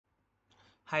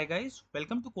Hi guys,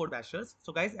 welcome to Code Bashers.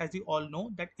 So guys, as you all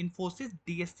know that Infosys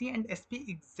DSE and SP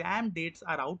exam dates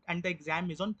are out and the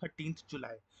exam is on 13th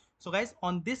July. So guys,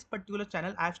 on this particular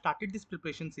channel, I have started this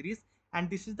preparation series and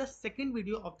this is the second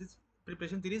video of this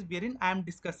preparation series wherein I am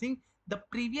discussing the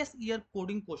previous year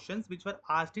coding questions which were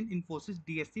asked in Infosys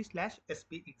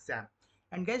DSE/SP exam.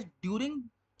 And guys, during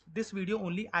this video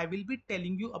only, I will be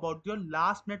telling you about your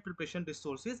last minute preparation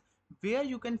resources where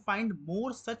you can find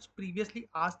more such previously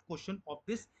asked question of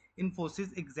this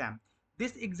Infosys exam.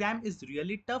 This exam is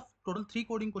really tough. Total 3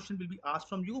 coding questions will be asked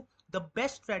from you. The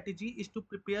best strategy is to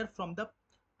prepare from the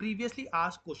previously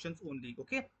asked questions only.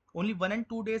 Okay, only 1 and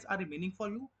 2 days are remaining for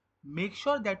you. Make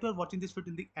sure that you are watching this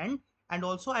video till the end, and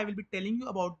also I will be telling you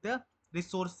about the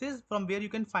resources from where you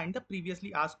can find the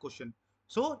previously asked question.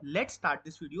 So let's start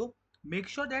this video. Make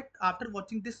sure that after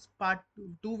watching this part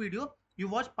 2 video, you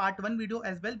watch part 1 video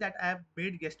as well that I have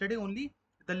made yesterday only.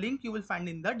 The link you will find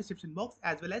in the description box,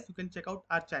 as well as you can check out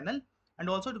our channel. And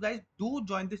also, guys, do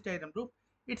join this Telegram group.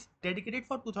 It's dedicated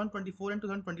for 2024 and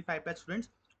 2025 batch students.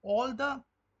 All the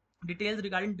details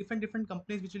regarding different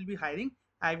companies which will be hiring,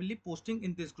 I will be posting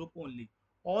in this group only.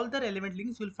 All the relevant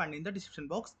links you will find in the description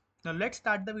box. Now let's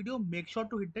start the video. Make sure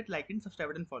to hit that like and subscribe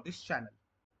button for this channel.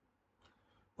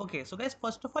 Okay, so guys,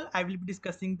 first of all, I will be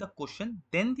discussing the question,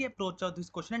 then the approach of this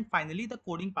question, and finally the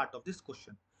coding part of this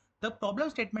question. The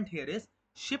problem statement here is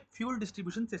ship fuel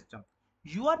distribution system.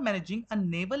 You are managing a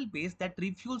naval base that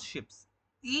refuels ships.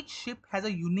 Each ship has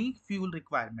a unique fuel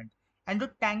requirement, and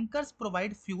the tankers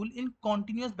provide fuel in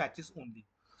continuous batches only.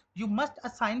 You must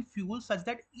assign fuel such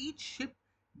that each ship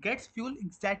gets fuel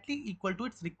exactly equal to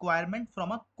its requirement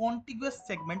from a contiguous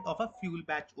segment of a fuel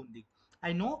batch only.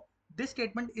 I know this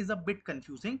statement is a bit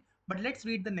confusing, but let's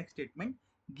read the next statement.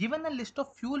 Given a list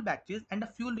of fuel batches and a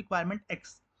fuel requirement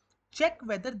X, check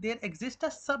whether there exists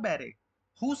a sub-array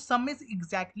whose sum is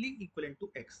exactly equivalent to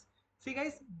X. See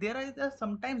guys,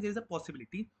 sometimes there is a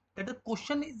possibility that the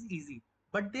question is easy,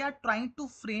 but they are trying to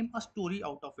frame a story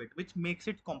out of it, which makes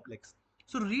it complex.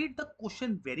 So read the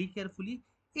question very carefully.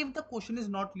 If the question is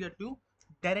not clear to you,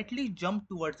 directly jump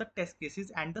towards the test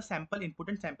cases and the sample input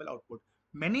and sample output.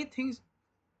 Many things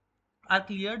are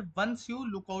cleared once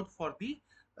you look out for the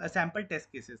sample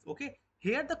test cases. Okay,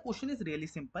 here the question is really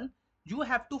simple. You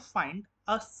have to find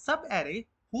a sub array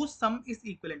whose sum is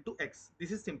equivalent to X.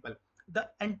 This is simple. The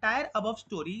entire above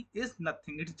story is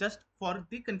nothing, it's just for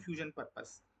the confusion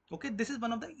purpose. Okay, this is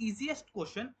one of the easiest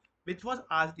question which was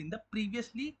asked in the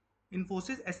previously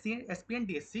Infosys SP and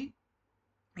DSC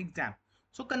exam.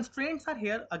 So constraints are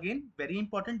here again very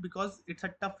important because it's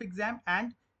a tough exam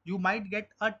and you might get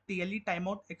a TLE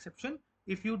timeout exception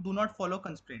if you do not follow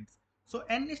constraints. So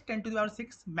n is 10 to the power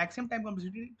 6. Maximum time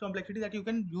complexity that you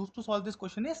can use to solve this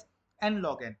question is n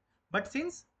log n. But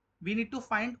since we need to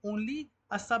find only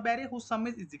a subarray whose sum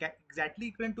is exactly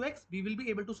equivalent to X, we will be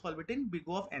able to solve it in big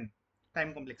O of n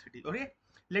time complexity. Okay,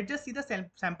 let's just see the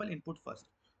sample input first.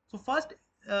 So first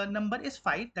number is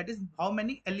 5, that is how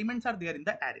many elements are there in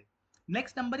the array.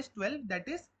 Next number is 12, that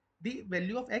is the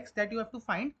value of X that you have to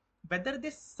find whether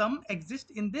this sum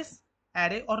exists in this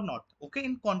array or not. Okay,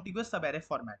 in contiguous subarray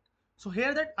format. So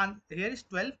here here is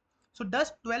 12. So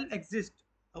does 12 exist?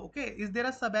 Okay, is there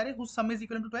a subarray whose sum is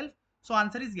equivalent to 12? So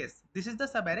answer is yes. This is the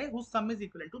subarray whose sum is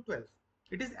equivalent to 12.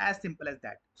 It is as simple as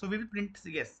that. So we will print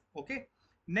yes. Okay.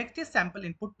 Next is sample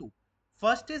input 2.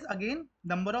 First is again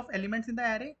number of elements in the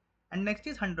array, and next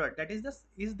is 100. That is this.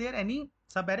 Is there any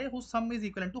subarray whose sum is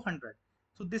equivalent to 100?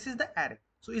 So this is the array.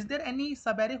 So is there any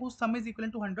subarray whose sum is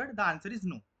equivalent to 100? The answer is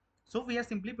no. So we are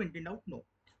simply printing out no.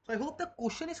 So I hope the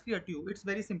question is clear to you. It's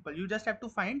very simple. You just have to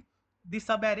find the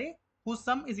subarray whose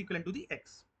sum is equivalent to the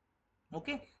X.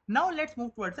 Okay. Now let's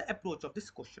move towards the approach of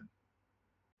this question.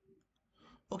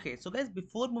 Okay, so guys,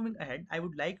 before moving ahead, I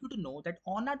would like you to know that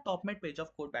on our top mate page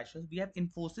of Code Bashers, we have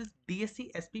Infosys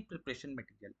DSE SP preparation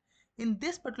material. In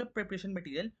this particular preparation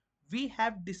material, we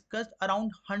have discussed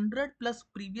around 100 plus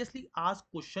previously asked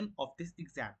question of this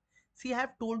exam. See, I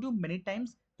have told you many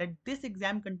times that this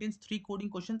exam contains 3 coding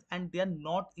questions and they are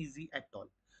not easy at all.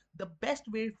 The best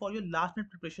way for your last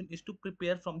minute preparation is to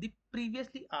prepare from the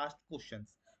previously asked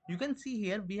questions. You can see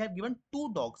here we have given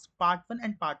 2 docs, part 1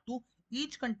 and part 2,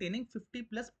 each containing 50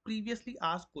 plus previously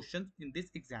asked questions in this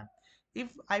exam. If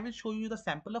I will show you the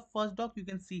sample of first doc, you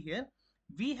can see here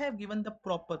we have given the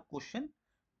proper question,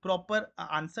 proper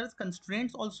answers,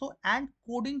 constraints also, and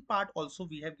coding part also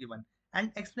we have given,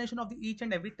 and explanation of the each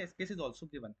and every test case is also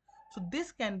given. So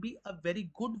this can be a very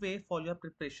good way for your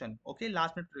preparation. Okay,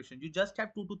 last minute preparation. You just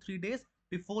have 2 to 3 days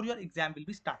before your exam will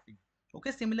be starting.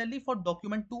 Okay, similarly for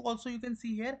document 2 also, you can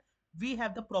see here we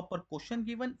have the proper question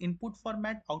given, input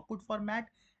format, output format,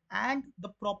 and the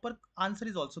proper answer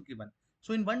is also given.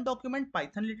 So in one document,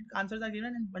 Python related answers are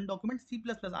given, and one document C++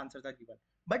 answers are given.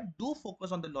 But do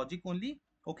focus on the logic only.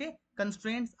 Okay,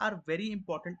 constraints are very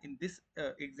important in this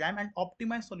exam, and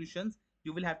optimized solutions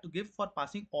you will have to give for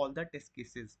passing all the test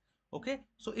cases. Okay,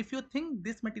 so if you think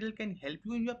this material can help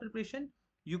you in your preparation,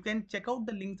 you can check out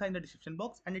the links in the description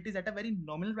box, and it is at a very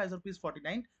nominal price of rupees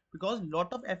 49, because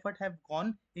lot of effort have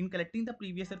gone in collecting the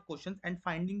previous year questions and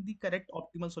finding the correct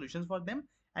optimal solutions for them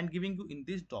and giving you in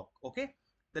this doc. Okay,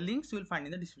 the links you will find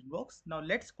in the description box. Now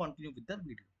let's continue with the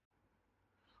video.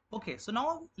 Okay, so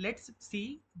now let's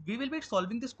see, we will be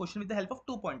solving this question with the help of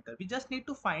two pointers. We just need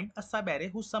to find a sub-array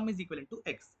whose sum is equivalent to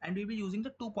x, and we will be using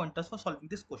the two pointers for solving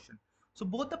this question. So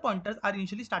both the pointers are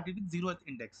initially started with 0th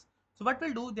index. So what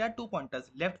we'll do, there are two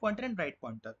pointers, left pointer and right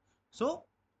pointer. So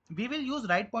we will use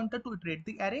right pointer to iterate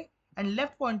the array, and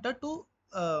left pointer to,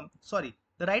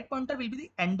 the right pointer will be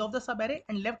the end of the sub-array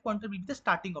and left pointer will be the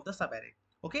starting of the sub-array.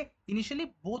 Okay,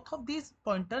 initially both of these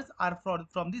pointers are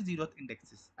from the 0th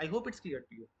indexes. I hope it's clear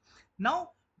to you.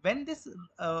 Now when this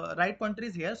right pointer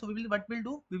is here, so what we'll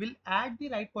do, we will add the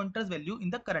right pointer's value in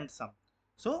the current sum.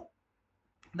 So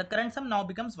the current sum now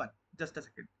becomes 1. Just a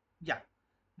second. Yeah,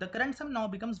 the current sum now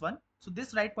becomes 1. So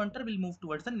this right pointer will move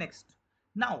towards the next.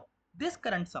 Now this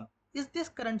current sum, is this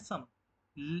current sum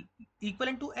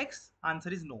equivalent to x? Answer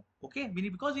is no. Okay,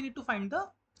 because we need to find the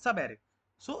sub array.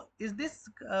 So is this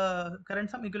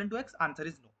current sum equivalent to x? Answer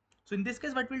is no. So in this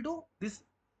case, what we'll do, this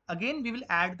again we will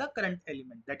add the current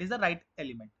element, that is the right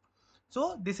element.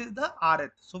 So this is the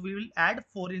rth, so we will add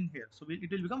 4 in here, so it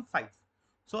will become 5.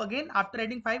 So again after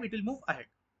adding 5 it will move ahead.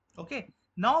 Okay,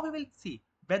 now we will see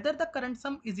whether the current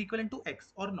sum is equivalent to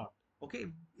x or not. Okay,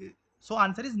 so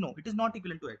answer is no, it is not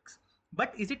equivalent to x.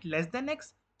 But is it less than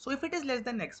x? So if it is less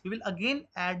than x, we will again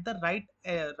add the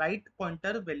right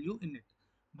pointer value in it.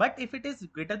 But if it is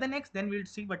greater than x, then we'll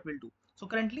see what we'll do. So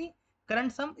currently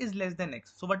current sum is less than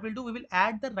x, so what we'll do, we will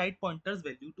add the right pointer's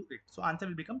value to it. So answer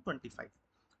will become 25.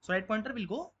 So right pointer will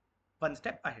go one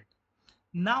step ahead.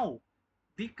 Now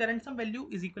the current sum value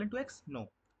is equivalent to x? No.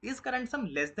 Is current sum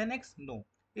less than x? No.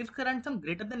 Is current sum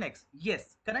greater than x?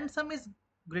 Yes, current sum is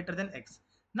greater than x.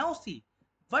 Now see,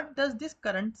 what does this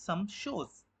current sum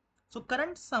shows? So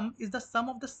current sum is the sum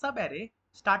of the sub array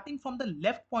starting from the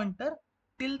left pointer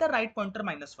till the right pointer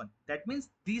minus 1. That means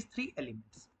these three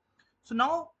elements. So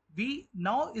now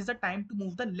is the time to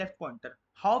move the left pointer.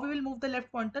 How we will move the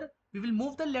left pointer? We will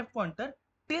move the left pointer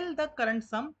till the current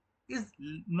sum is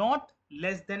not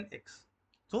less than x.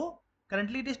 So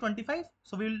currently it is 25.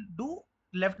 So we will do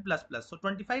left plus plus. So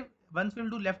 25, once we will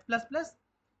do left plus plus,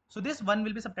 so this 1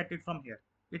 will be subtracted from here.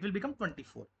 It will become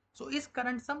 24. So is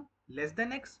current sum less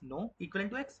than x? No.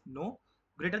 Equivalent to x? No.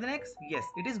 Greater than x? Yes,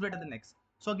 it is greater than x.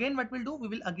 So again what we'll do, we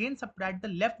will again subtract the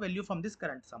left value from this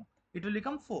current sum. It will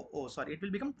become 4. Oh, sorry, it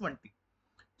will become 20.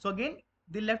 So again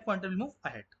the left pointer will move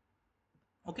ahead.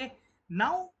 Okay,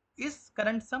 now is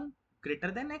current sum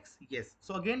greater than x? Yes.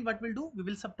 So again what we'll do, we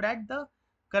will subtract the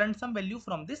current sum value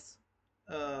from this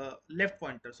left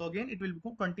pointer. So again it will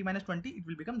become 20 minus 20, it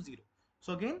will become 0.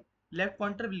 So again left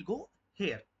pointer will go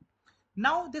here.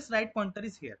 Now this right pointer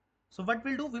is here. So what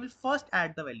we'll do, we will first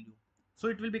add the value. So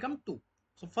it will become 2.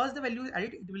 So first the value is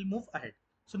added, it will move ahead.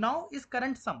 So now is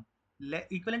current sum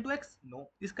equivalent to x? No.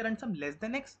 Is current sum less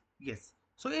than x? Yes.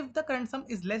 So if the current sum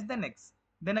is less than x,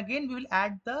 then again we will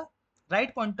add the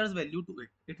right pointer's value to it.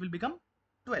 It will become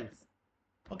 12.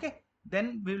 Okay.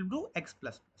 Then we will do x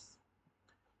plus plus.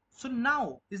 So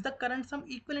now is the current sum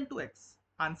equivalent to x?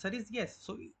 Answer is yes.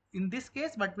 So in this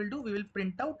case, what we'll do, we will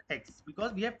print out x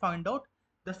because we have found out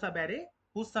the subarray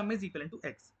whose sum is equivalent to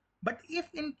x. But if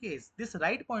in case this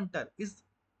right pointer is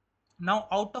now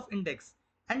out of index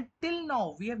and till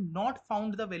now we have not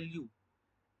found the value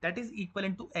that is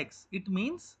equivalent to x, it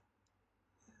means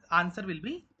answer will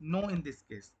be no in this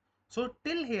case. So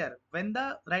till here, when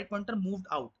the right pointer moved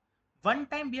out, one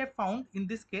time we have found in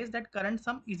this case that current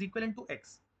sum is equivalent to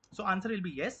x. So answer will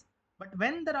be yes. But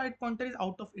when the right pointer is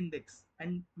out of index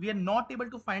and we are not able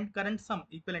to find current sum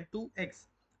equivalent to x,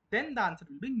 then the answer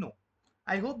will be no.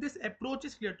 I hope this approach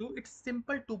is clear to you. It's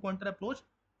simple two-pointer approach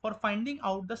for finding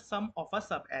out the sum of a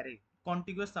subarray,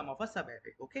 contiguous sum of a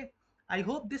subarray. Okay. I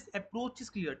hope this approach is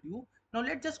clear to you. Now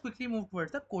let's just quickly move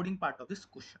towards the coding part of this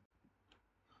question.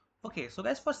 Okay, so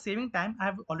guys, for saving time, I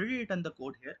have already written the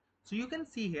code here. So you can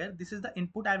see here, this is the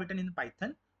input I have written in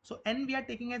Python. So n we are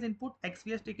taking as input, x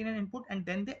we are taking as input, and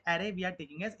then the array we are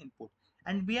taking as input.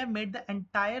 And we have made the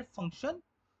entire function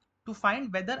to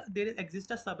find whether there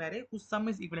exists a subarray whose sum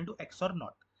is equivalent to x or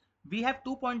not. We have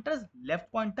two pointers,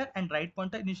 left pointer and right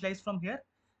pointer initialized from here.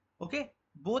 Okay,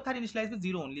 both are initialized with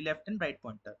 0 only, left and right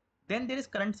pointer. Then there is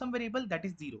current sum variable, that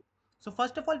is 0. So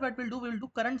first of all, what we'll do, we will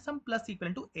do current sum plus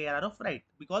equivalent to ARR of right,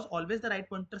 because always the right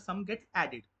pointer sum gets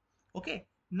added. Okay.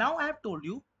 Now I have told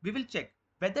you, we will check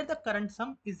whether the current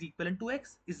sum is equivalent to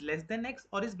X, is less than X,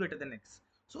 or is greater than X.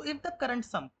 So if the current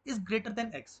sum is greater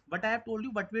than X, what I have told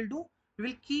you, what we'll do, we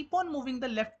will keep on moving the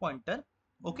left pointer,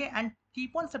 okay, and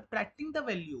keep on subtracting the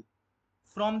value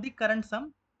from the current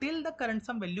sum till the current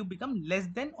sum value become less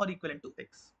than or equivalent to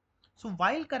X. So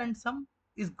while current sum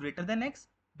is greater than X,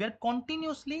 we are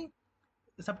continuously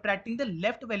subtracting the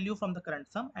left value from the current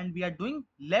sum, and we are doing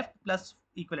left plus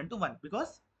equivalent to 1,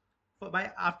 because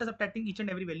by after subtracting each and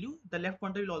every value, the left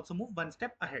pointer will also move one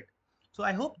step ahead. So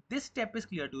I hope this step is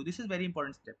clear to you. This is very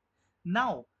important step.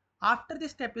 Now after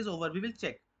this step is over, we will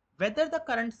check whether the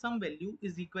current sum value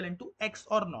is equivalent to X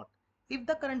or not. If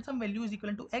the current sum value is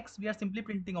equivalent to X, we are simply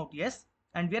printing out yes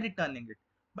and we are returning it.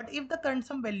 But if the current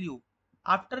sum value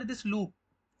after this loop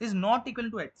is not equal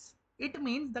to X, it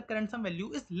means the current sum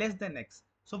value is less than X.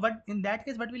 So what in that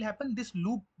case, what will happen, this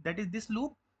loop, that is this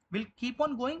loop, will keep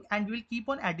on going and we will keep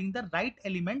on adding the right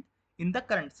element in the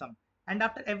current sum. And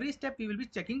after every step, we will be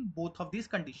checking both of these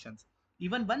conditions.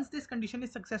 Even once this condition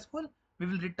is successful, we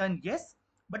will return yes.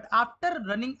 But after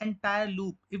running entire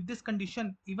loop, if this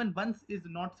condition even once is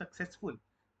not successful,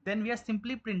 then we are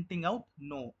simply printing out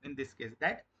no in this case,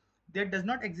 that there does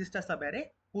not exist a subarray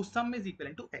whose sum is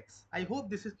equivalent to X. I hope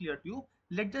this is clear to you.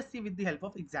 Let's just see with the help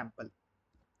of example.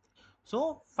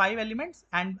 So 5 elements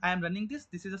and I am running this.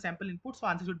 This is a sample input. So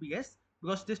answer should be yes,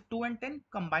 because this 2 and 10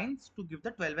 combines to give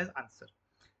the 12 as answer.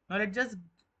 Now let's just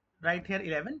write here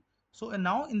 11. So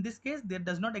now in this case, there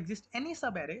does not exist any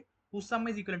subarray whose sum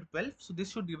is equal to 12. So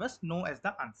this should give us no as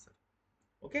the answer.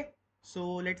 Okay.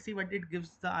 So let's see what it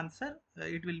gives the answer.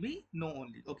 It will be no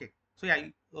only. Okay. So yeah.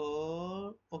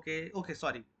 Okay. Okay.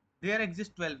 Sorry. There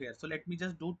exists 12 here. So let me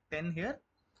just do 10 here.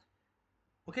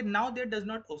 Okay, now there does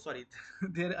not, oh sorry,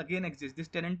 there again exists, this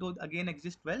 10 and 2 again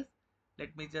exists 12.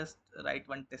 Let me just write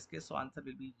one test case, so answer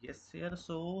will be yes here.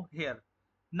 So here,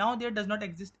 now there does not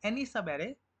exist any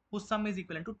subarray whose sum is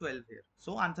equivalent to 12 here.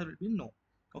 So answer will be no.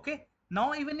 Okay,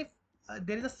 now even if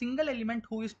there is a single element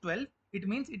who is 12, it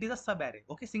means it is a subarray.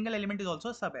 Okay, single element is also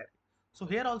a subarray. So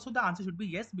here also the answer should be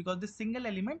yes, because this single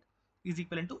element is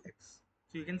equivalent to X.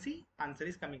 So you can see answer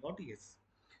is coming out yes.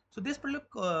 So this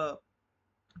particular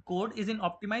code is in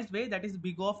optimized way, that is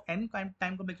big of n time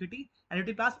complexity, and it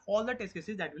will pass all the test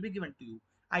cases that will be given to you.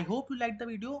 I hope you liked the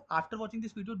video. After watching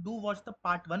this video, do watch the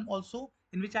part 1 also,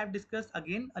 in which I have discussed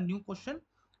again a new question.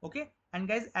 Okay, and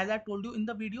guys, as I told you in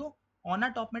the video, on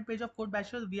our top mid page of code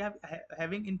bashers, we have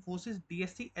having Infosys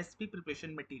DSE SP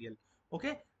preparation material.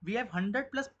 Okay, we have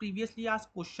 100 plus previously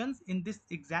asked questions in this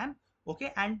exam.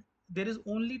 Okay, and there is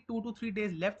only 2 to 3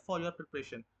 days left for your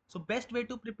preparation. So best way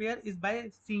to prepare is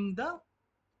by seeing the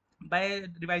by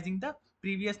revising the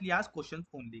previously asked questions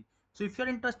only. So if you're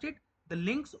interested, the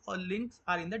links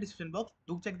are in the description box.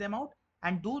 Do check them out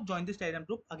and do join this Telegram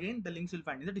group. Again, the links you'll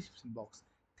find in the description box.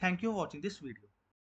 Thank you for watching this video.